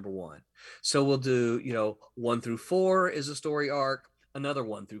a new number one. So we'll do, 1 through 4 is a story arc. Another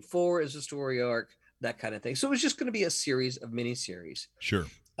 1 through 4 is a story arc, that kind of thing. So it was just going to be a series of miniseries. Sure.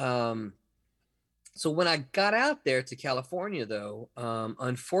 So when I got out there to California, though,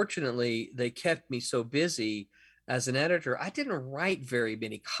 unfortunately, they kept me so busy as an editor. I didn't write very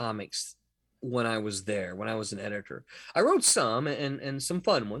many comics when I was there, when I was an editor. I wrote some and some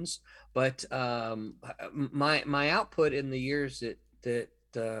fun ones, but my output in the years that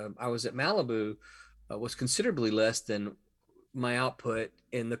I was at Malibu was considerably less than my output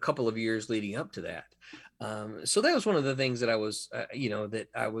in the couple of years leading up to that. So that was one of the things that I was,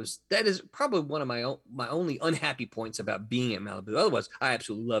 that is probably one of my only unhappy points about being at Malibu. Otherwise, I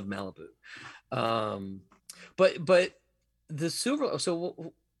absolutely love Malibu. But the silver,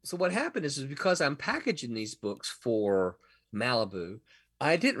 so what happened is because I'm packaging these books for Malibu,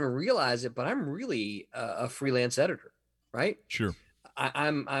 I didn't realize it, but I'm really a freelance editor, right? Sure.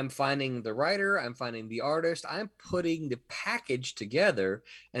 I'm finding the writer, I'm finding the artist, I'm putting the package together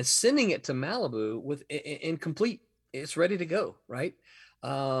and sending it to Malibu with incomplete. It's ready to go, right?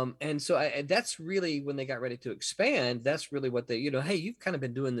 And so that's really when they got ready to expand. That's really what they, hey, you've kind of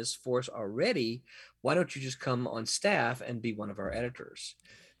been doing this for us already. Why don't you just come on staff and be one of our editors?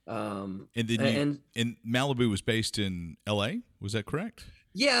 And then and Malibu was based in L.A. Was that correct?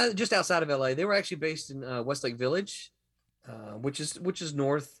 Yeah, just outside of L.A. They were actually based in Westlake Village. Which is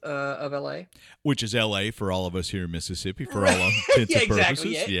north of LA, which is LA for all of us here in Mississippi, for all intents and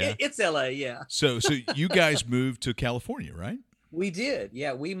purposes. Yeah, it's LA. Yeah. So you guys moved to California, right? We did.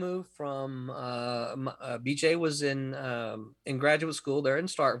 Yeah, we moved from BJ was in graduate school there in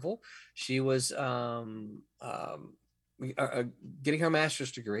Starkville. She was getting her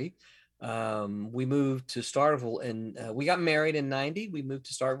master's degree. We moved to Starkville and we got married in 90. We moved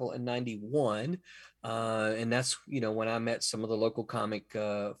to Starkville in 91. And that's, when I met some of the local comic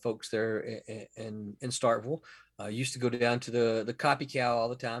folks there in Starkville. Used to go down to the copy cow all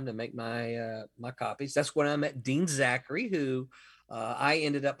the time to make my copies. That's when I met Dean Zachary, who I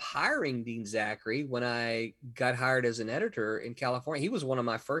ended up hiring Dean Zachary when I got hired as an editor in California. He was one of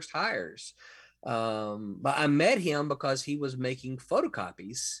my first hires. But I met him because he was making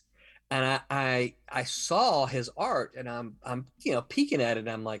photocopies. And I saw his art and I'm peeking at it. And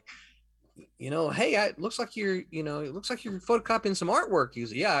I'm like, hey, it looks like you're photocopying some artwork. He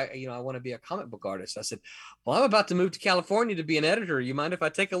was, yeah, I want to be a comic book artist. I said, well, I'm about to move to California to be an editor. You mind if I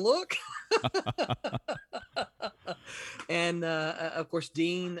take a look? And of course,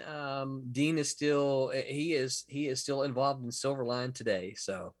 Dean is still still involved in Silverline today.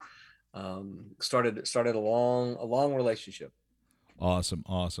 So started a long relationship. Awesome.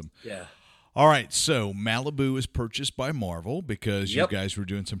 Yeah. All right, so Malibu is purchased by Marvel because Yep. you guys were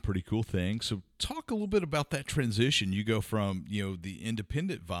doing some pretty cool things. So talk a little bit about that transition. You go from the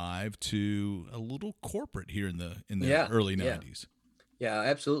independent vibe to a little corporate here in the early 90s. Yeah,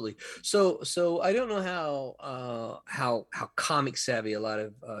 absolutely. So I don't know how comic savvy a lot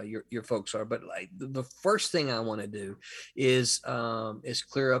of your folks are, but like the first thing I want to do is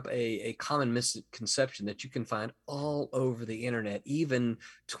clear up a common misconception that you can find all over the internet, even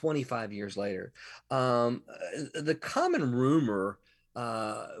 25 years later. The common rumor,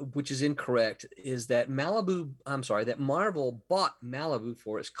 which is incorrect, is that Marvel bought Malibu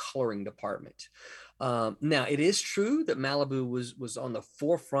for its coloring department. Now, it is true that Malibu was on the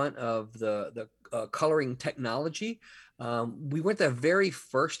forefront of the coloring technology. We weren't the very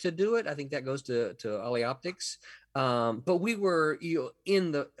first to do it. I think that goes to LA Optics. But we were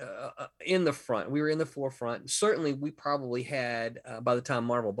in the front. We were in the forefront. Certainly, we probably had by the time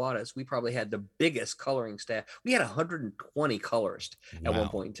Marvel bought us, we probably had the biggest coloring staff. We had 120 colorists at one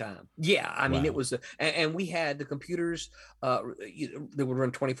point in time. Yeah, I mean, it was, and we had the computers that would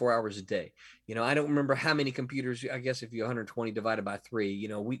run 24 hours a day. I don't remember how many computers. I guess if you 120 divided by 3,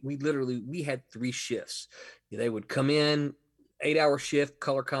 we had 3 shifts. They would come in, 8-hour shift,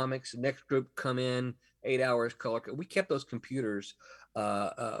 color comics. Next group come in, 8 hours color. We kept those computers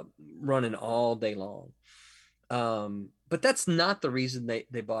running all day long. But that's not the reason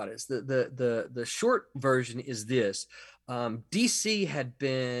they bought us. The short version is this. DC had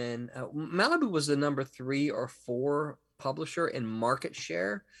been Malibu was the number 3 or 4 publisher in market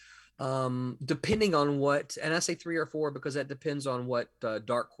share. Depending on what, and I say 3 or 4 because that depends on what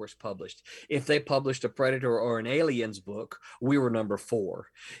Dark Horse published. If they published a Predator or an Aliens book, we were number 4.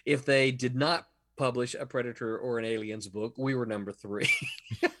 If they did not publish a Predator or an Aliens book, we were number 3.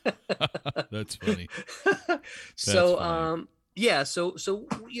 That's funny. So, funny. So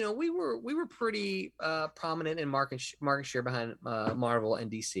we were pretty prominent in market share behind Marvel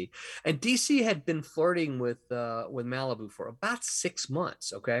and DC, and DC had been flirting with Malibu for about 6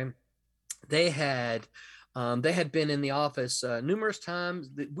 months. Okay, they had been in the office numerous times.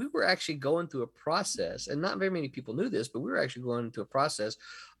 We were actually going through a process, and not very many people knew this, but we were actually going through a process.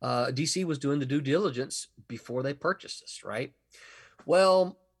 DC was doing the due diligence before they purchased us, right?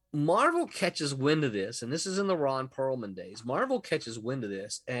 Well, Marvel catches wind of this, and this is in the Ron Perlman days. Marvel catches wind of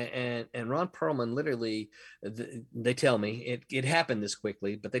this, and Ron Perlman literally, they tell me it happened this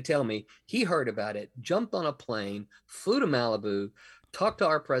quickly, but they tell me he heard about it, jumped on a plane, flew to Malibu, talked to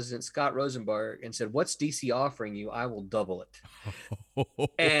our president Scott Rosenberg, and said, "What's DC offering you? I will double it."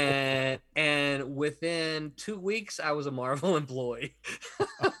 and within 2 weeks, I was a Marvel employee.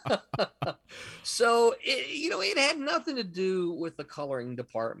 So it had nothing to do with the coloring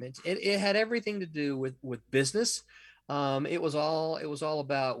department. It had everything to do with business. It was all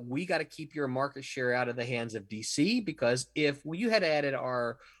about, we got to keep your market share out of the hands of DC, because if you had added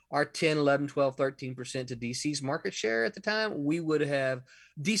our 10, 11, 12, 13% to DC's market share at the time,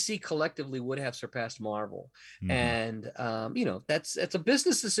 DC collectively would have surpassed Marvel. Mm-hmm. And, that's a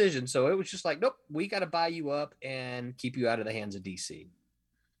business decision. So it was just like, nope, we got to buy you up and keep you out of the hands of DC.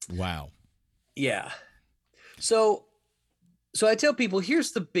 Wow. Yeah. So I tell people,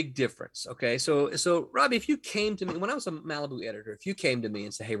 here's the big difference. Okay. So Robbie, if you came to me when I was a Malibu editor, if you came to me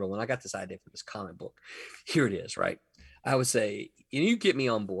and said, "Hey, Roland, I got this idea for this comic book. Here it is," right? I would say, you get me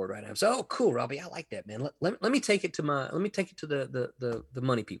on board right now. So, "Oh, cool, Robbie. I like that, man. Let me take it to the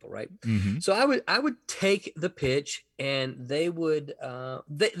money people." Right. Mm-hmm. So I would take the pitch, and they would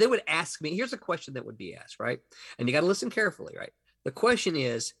ask me, here's a question that would be asked, right? And you got to listen carefully, right? The question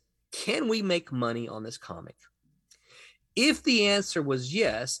is, can we make money on this comic? If the answer was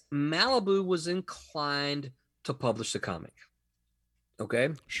yes, Malibu was inclined to publish the comic. Okay?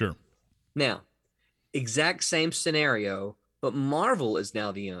 Sure. Now, exact same scenario, but Marvel is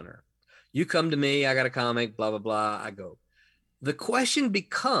now the owner. You come to me, I got a comic, blah, blah, blah, I go. The question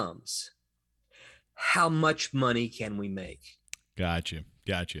becomes, how much money can we make? Gotcha.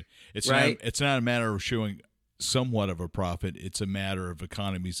 It's right? It's not a matter of showing somewhat of a profit. It's a matter of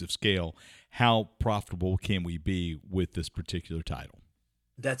economies of scale. How profitable can we be with this particular title?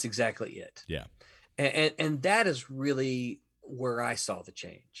 That's exactly it. Yeah. And that is really where I saw the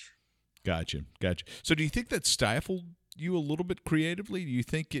change. Gotcha. So do you think that stifled you a little bit creatively? Do you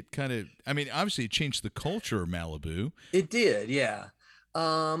think it kind of, obviously it changed the culture of Malibu. It did. Yeah.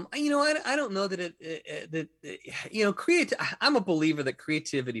 I don't know that creative. I'm a believer that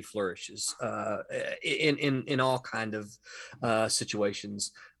creativity flourishes in all kind of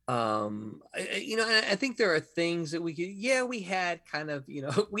situations. I think there are things that we had kind of,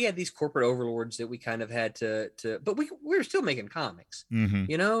 we had these corporate overlords that we kind of had to, but we were still making comics,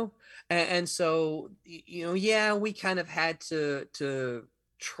 mm-hmm. And so, we kind of had to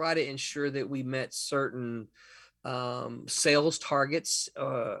try to ensure that we met certain sales targets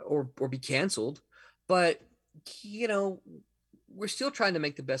or be canceled, but we're still trying to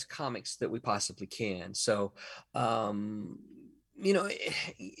make the best comics that we possibly can. So I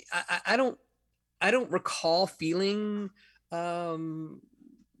don't recall feeling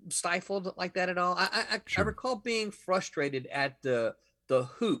stifled like that at all. Sure. I recall being frustrated at the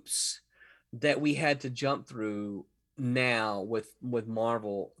hoops that we had to jump through now with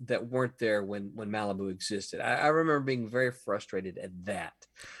Marvel that weren't there when Malibu existed. I remember being very frustrated at that.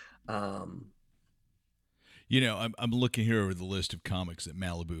 I'm looking here over the list of comics that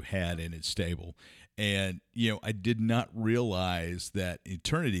Malibu had in its stable, and I did not realize that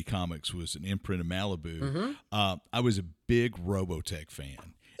Eternity Comics was an imprint of Malibu. Mm-hmm. I was a big Robotech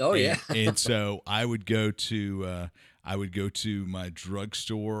fan. Oh yeah, and so I would go to my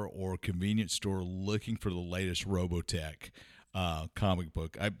drugstore or convenience store looking for the latest Robotech comic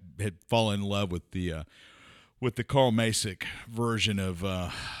book. I had fallen in love with the Carl Masick version of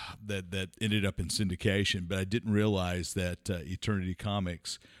that ended up in syndication, but I didn't realize that Eternity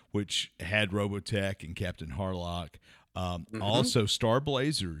Comics, which had Robotech and Captain Harlock, mm-hmm. also Star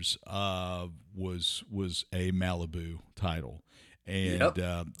Blazers, was a Malibu title. And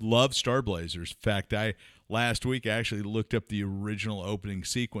yep. Love Star Blazers. In fact, last week actually looked up the original opening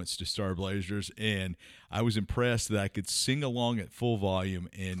sequence to Star Blazers, and I was impressed that I could sing along at full volume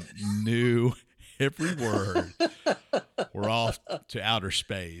and knew every word. We're off to outer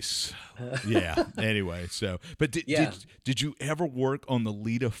space. Yeah. Anyway, so did you ever work on the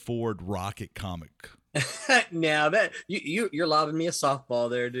Lita Ford rocket comic? Now that you're lobbing me a softball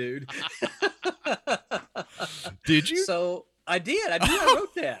there, dude. Did you? So I did. I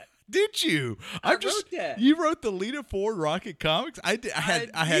wrote that. Did you? I wrote that. You wrote the Lita Ford rocket comics? I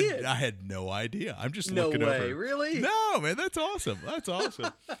had no idea. I'm just looking over. No way, really? No, man, that's awesome.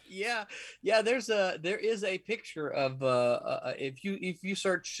 Yeah. There is a picture of if you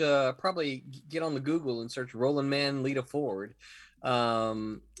search, probably get on the Google and search Roland Man Lita Ford.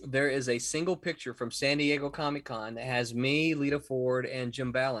 There is a single picture from San Diego Comic-Con that has me, Lita Ford, and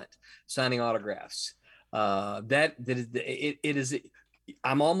Jim Ballant signing autographs. It is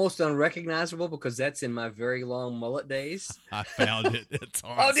I'm almost unrecognizable because that's in my very long mullet days. I found it. It's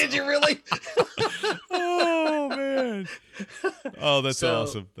awesome. Oh, did you really? Oh man. Oh, that's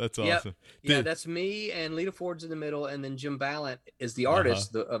awesome. That's awesome. Yeah, that's me, and Lita Ford's in the middle, and then Jim Ballant is the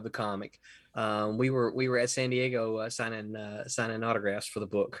artist of the comic. We were at San Diego signing autographs for the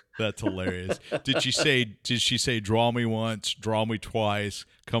book. That's hilarious. Did she say draw me once, draw me twice,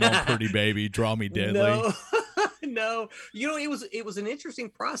 come on pretty baby, draw me deadly? No. No, it was an interesting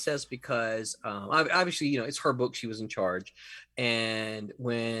process because obviously, it's her book. She was in charge. And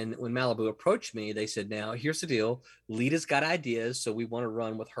when Malibu approached me, they said, now here's the deal. Lita's got ideas. So we want to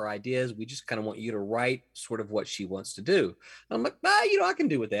run with her ideas. We just kind of want you to write sort of what she wants to do. And I'm like, I can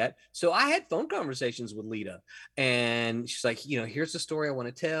do with that. So I had phone conversations with Lita, and she's like, here's the story I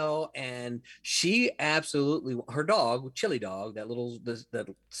want to tell. And she absolutely, her dog, Chili Dog, that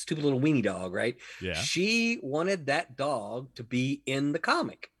stupid little weenie dog, right? Yeah. She wanted that dog to be in the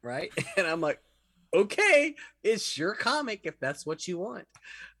comic, right? And I'm like, okay, it's your comic if that's what you want.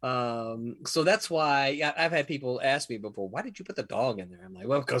 So that's why I've had people ask me before, why did you put the dog in there? I'm like,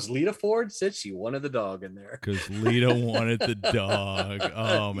 well, because Lita Ford said she wanted the dog in there. Because Lita wanted the dog.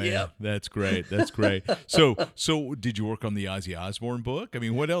 Oh man, yep. That's great. That's great. So did you work on the Ozzy Osbourne book? I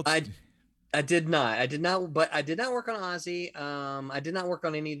mean, what else? I did not, but I did not work on Ozzy. I did not work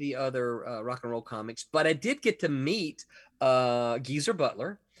on any of the other rock and roll comics, but I did get to meet Geezer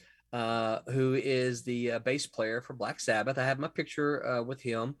Butler, who is the bass player for Black Sabbath. I have my picture with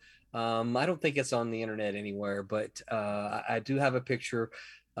him. I don't think it's on the internet anywhere, but I do have a picture.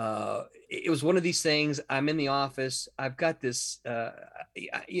 It was one of these things. I'm in the office. I've got this,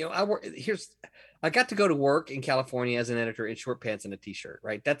 I got to go to work in California as an editor in short pants and a t-shirt,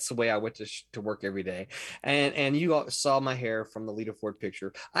 right? That's the way I went to work every day. And you all saw my hair from the Lita Ford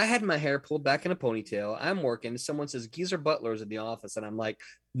picture. I had my hair pulled back in a ponytail. I'm working. Someone says, Geezer Butler's in the office. And I'm like,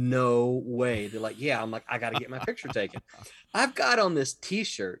 no way. They're like, yeah. I'm like, I got to get my picture taken. I've got on this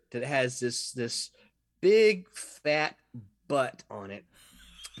t-shirt that has this big fat butt on it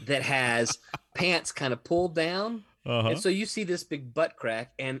that has pants kind of pulled down. And so you see this big butt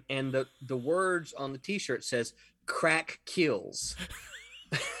crack, and the words on the t-shirt says crack kills.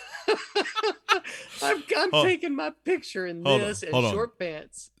 I'm taking my picture in this and short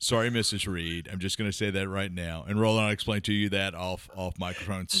pants. Sorry, Mrs. Reed. I'm just going to say that right now. And Roland, I'll explain to you that off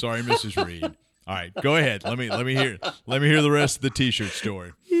microphone. Sorry, Mrs. Reed. All right, go ahead. Let me hear the rest of the t-shirt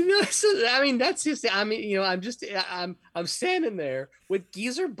story. So, I mean, that's just, I'm standing there with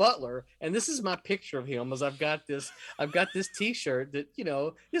Geezer Butler, and this is my picture of him as I've got this t-shirt that,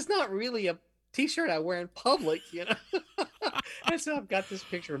 is not really a t-shirt I wear in public, And so I've got this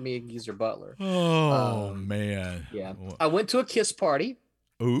picture of me and Geezer Butler. Oh, man. Yeah. I went to a Kiss party.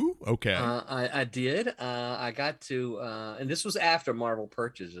 Ooh, okay. I did. I got to, and this was after Marvel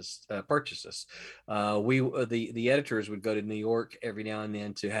purchases. The editors would go to New York every now and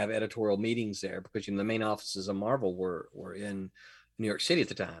then to have editorial meetings there because the main offices of Marvel were in New York City at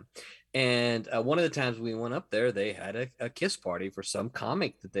the time. And one of the times we went up there, they had a Kiss party for some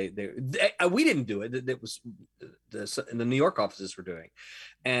comic that they we didn't do it. That was the New York offices were doing.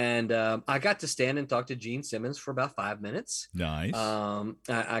 And I got to stand and talk to Gene Simmons for about 5 minutes. Nice.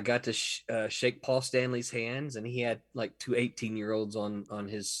 I got to shake Paul Stanley's hands, and he had like two 18-year-olds on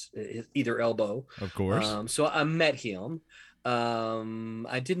his either elbow. Of course. So I met him.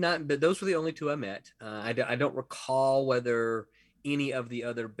 I did not, but those were the only two I met. I don't recall whether any of the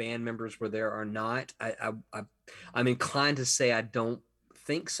other band members were there or not. I'm inclined to say I don't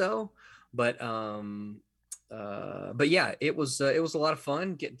think so, but yeah, it was a lot of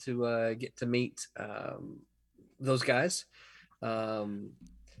fun getting to meet those guys.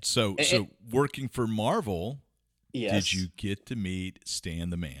 So working for Marvel, yes. Did you get to meet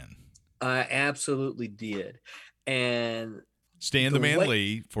Stan the Man? I absolutely did. And Stan the Man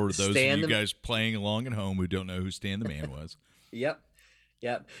Lee, for those of you guys playing along at home who don't know who Stan the Man was. Yep.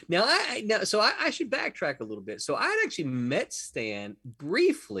 Now I should backtrack a little bit. So I had actually met Stan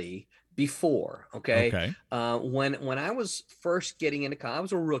briefly before. Okay. When I was first getting into comics, I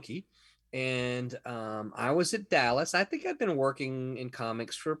was a rookie, and I was at Dallas. I think I'd been working in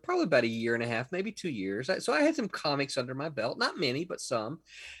comics for probably about a year and a half, maybe 2 years. So I had some comics under my belt, not many, but some.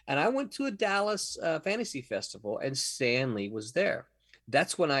 And I went to a Dallas fantasy festival, and Stan Lee was there.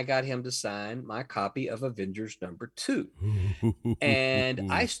 That's when I got him to sign my copy of Avengers #2.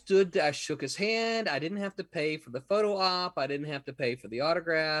 And I shook his hand. I didn't have to pay for the photo op. I didn't have to pay for the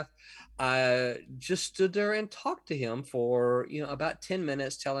autograph. I just stood there and talked to him for, about 10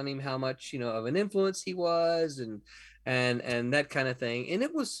 minutes, telling him how much, of an influence he was and that kind of thing. And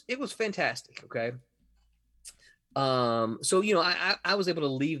it was fantastic. Okay. So I was able to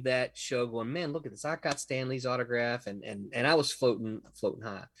leave that show going, man, look at this, I got Stan Lee's autograph, and I was floating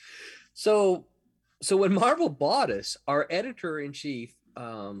high. So when Marvel bought us, our editor-in-chief,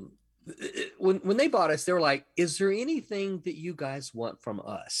 when they bought us, they were like, is there anything that you guys want from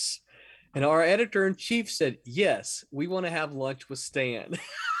us? And our editor-in-chief said, yes, we want to have lunch with Stan.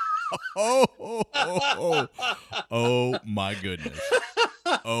 Oh my goodness.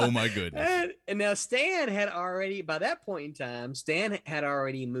 Oh my goodness. And now Stan had already, by that point in time, Stan had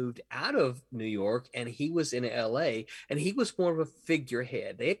already moved out of New York, and he was in LA, and he was more of a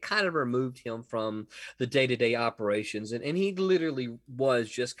figurehead. They had kind of removed him from the day-to-day operations, and he literally was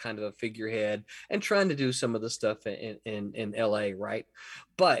just kind of a figurehead and trying to do some of the stuff in LA, right?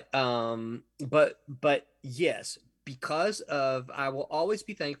 But yes, because of, I will always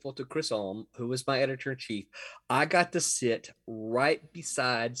be thankful to Chris Ulm, who was my editor-in-chief. I got to sit right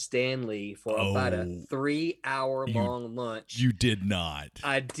beside Stan Lee for about a 3-hour long lunch. You did not.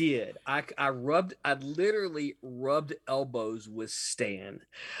 I did. I literally rubbed elbows with Stan.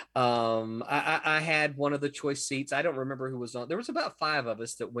 I had one of the choice seats. I don't remember who was on. There was about 5 of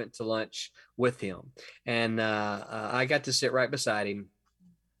us that went to lunch with him, and I got to sit right beside him.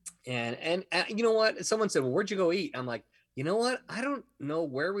 And you know what? Someone said, well, where'd you go eat? I'm like, you know what? I don't know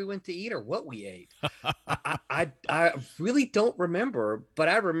where we went to eat or what we ate. I really don't remember, but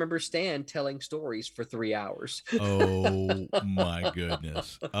I remember Stan telling stories for 3 hours. Oh my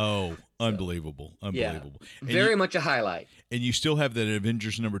goodness. Oh, unbelievable. Unbelievable. Yeah, very much a highlight. And you still have that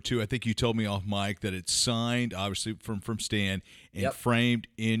Avengers #2. I think you told me off mic that it's signed, obviously from Stan, and framed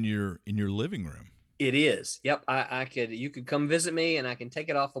in your living room. It is. Yep. You could come visit me, and I can take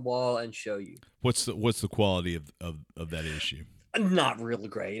it off the wall and show you. What's the quality of that issue? Not real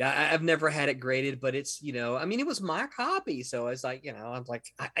great. I've never had it graded, but it's, it was my copy. So it's like, I'm like,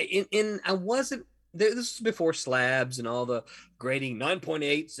 I wasn't, this was before slabs and all the grading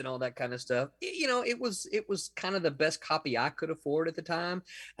 9.8s and all that kind of stuff. It was kind of the best copy I could afford at the time.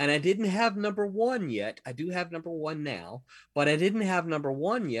 And I didn't have #1 yet. I do have #1 now, but I didn't have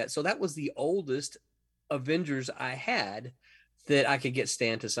 #1 yet. So that was the oldest Avengers I had that I could get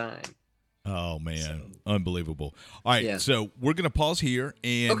Stan to sign. Oh man, unbelievable. All right, so we're going to pause here,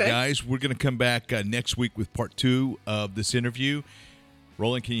 and guys, we're going to come back next week with part 2 of this interview.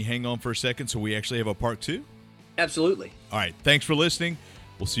 Roland, can you hang on for a second so we actually have a part 2? Absolutely. All right, thanks for listening.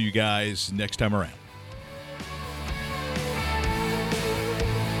 We'll see you guys next time around.